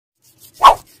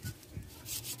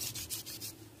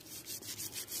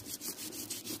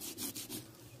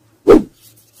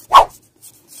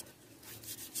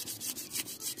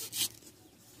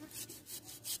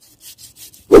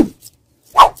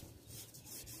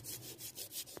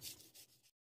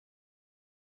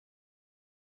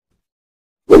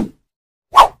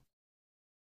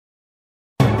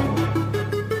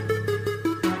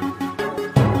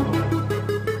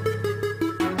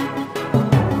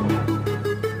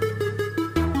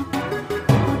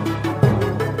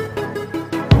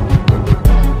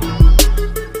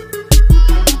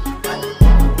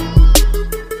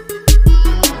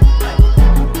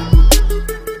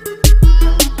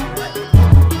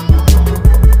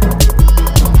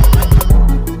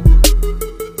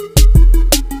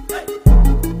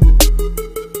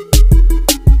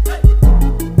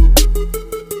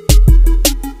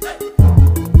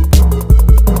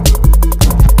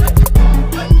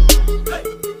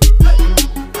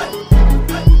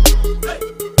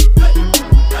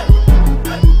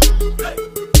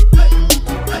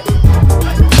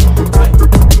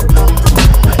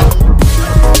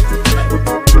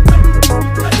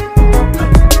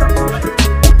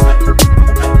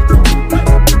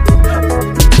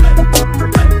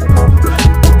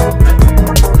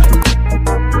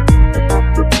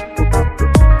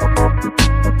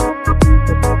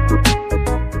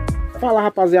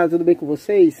rapaziada, tudo bem com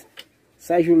vocês?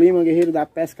 Sérgio Lima, guerreiro da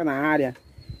pesca na área.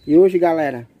 E hoje,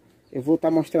 galera, eu vou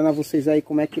estar mostrando a vocês aí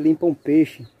como é que limpa um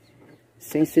peixe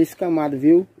sem ser escamado,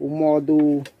 viu? O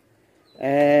modo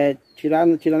é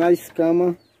tirando a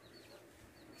escama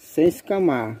sem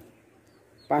escamar,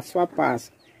 passo a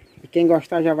passo. E quem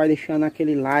gostar já vai deixando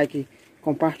aquele like,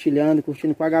 compartilhando,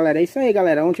 curtindo com a galera. É isso aí,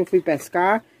 galera. Ontem eu fui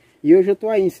pescar e hoje eu tô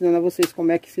aí ensinando a vocês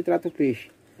como é que se trata o peixe.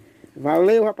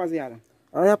 Valeu, rapaziada.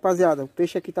 Olha, rapaziada, o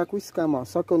peixe aqui tá com escama, ó.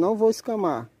 Só que eu não vou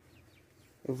escamar.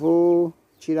 Eu vou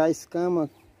tirar a escama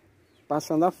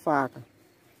passando a faca.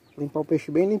 Limpar o peixe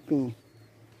bem limpinho.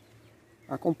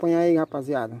 Acompanha aí,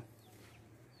 rapaziada.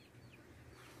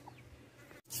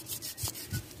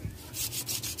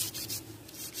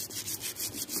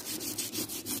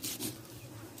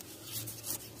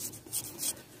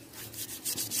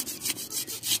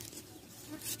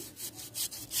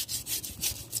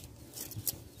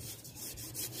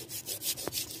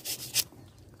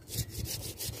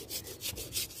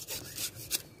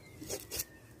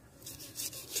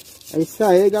 É isso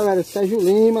aí, galera. Sérgio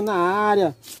Lima na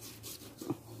área.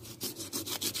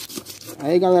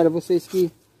 Aí, galera, vocês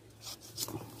que...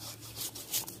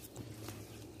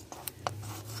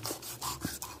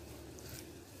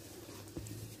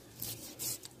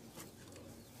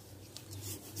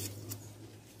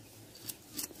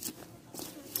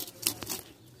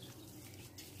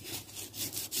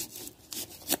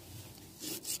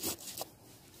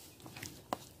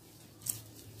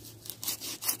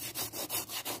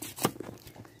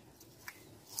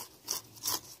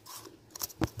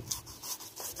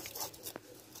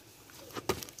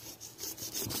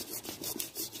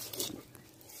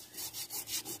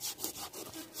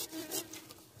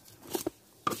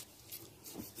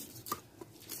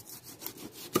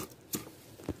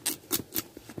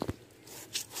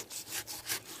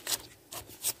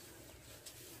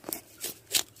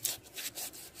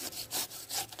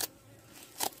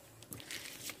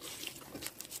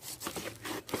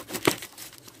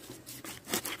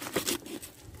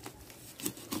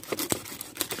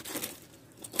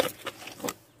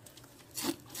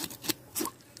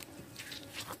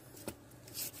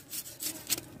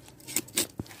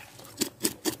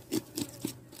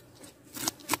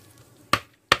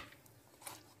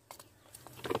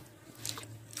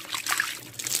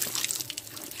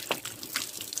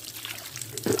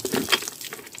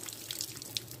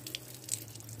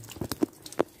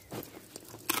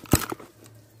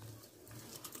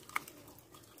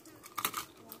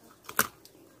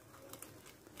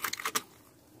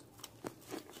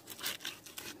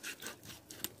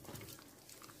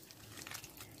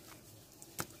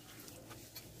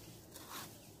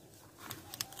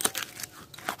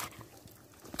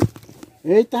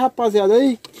 Eita, rapaziada,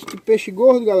 aí, que peixe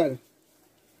gordo, galera.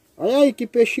 Olha aí que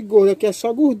peixe gordo, aqui é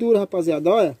só gordura, rapaziada,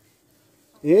 olha.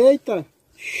 Eita,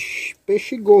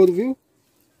 peixe gordo, viu?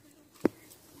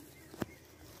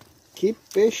 Que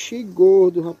peixe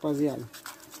gordo, rapaziada.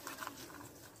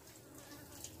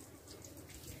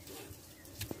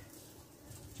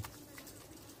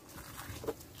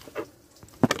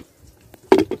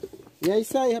 E é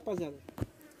isso aí, rapaziada.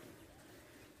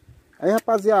 Aí,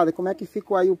 rapaziada, como é que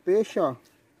ficou aí o peixe, ó.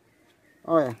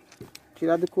 Olha,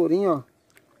 tirado do corinho,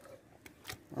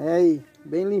 ó. Aí,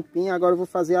 bem limpinho. Agora eu vou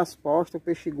fazer as postas, o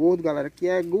peixe gordo, galera. Aqui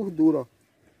é gordura, ó.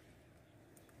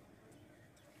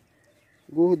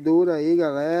 Gordura aí,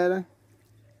 galera.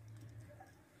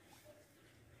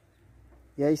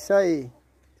 E é isso aí.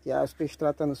 Que é os peixes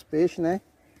tratando os peixes, né?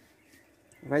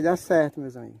 Vai dar certo,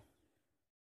 meus amigos.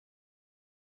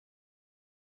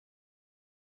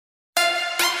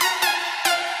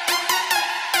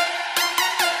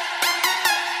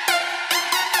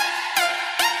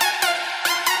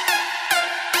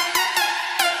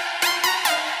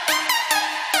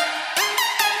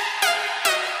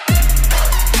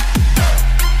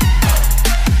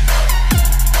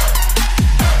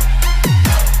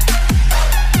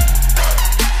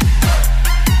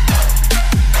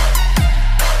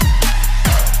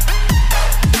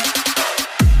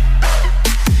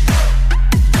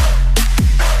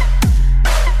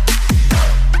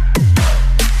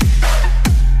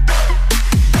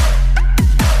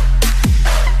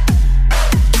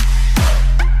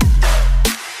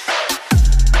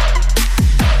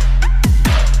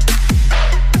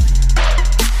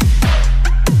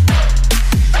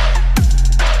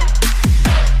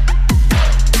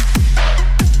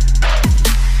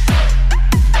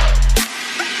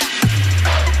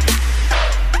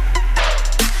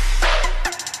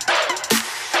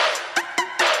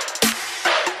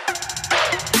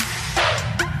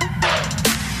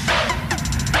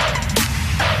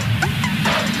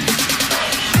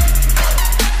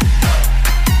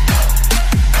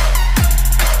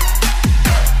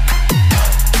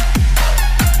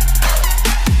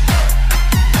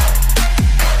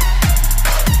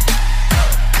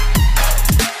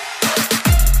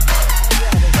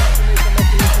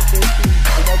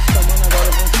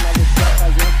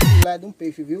 um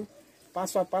peixe, viu?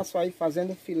 Passo a passo aí,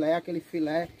 fazendo filé, aquele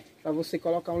filé, para você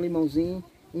colocar um limãozinho,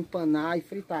 empanar e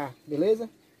fritar, beleza?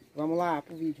 Vamos lá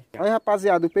pro vídeo. Aí,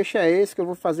 rapaziada, o peixe é esse que eu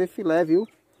vou fazer filé, viu?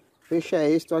 O peixe é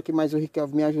esse, tô aqui mais o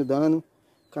Riquelme me ajudando.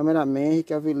 Cameraman,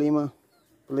 Riquelme Lima,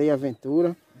 Play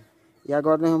Aventura. E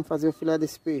agora nós vamos fazer o filé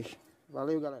desse peixe.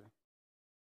 Valeu, galera.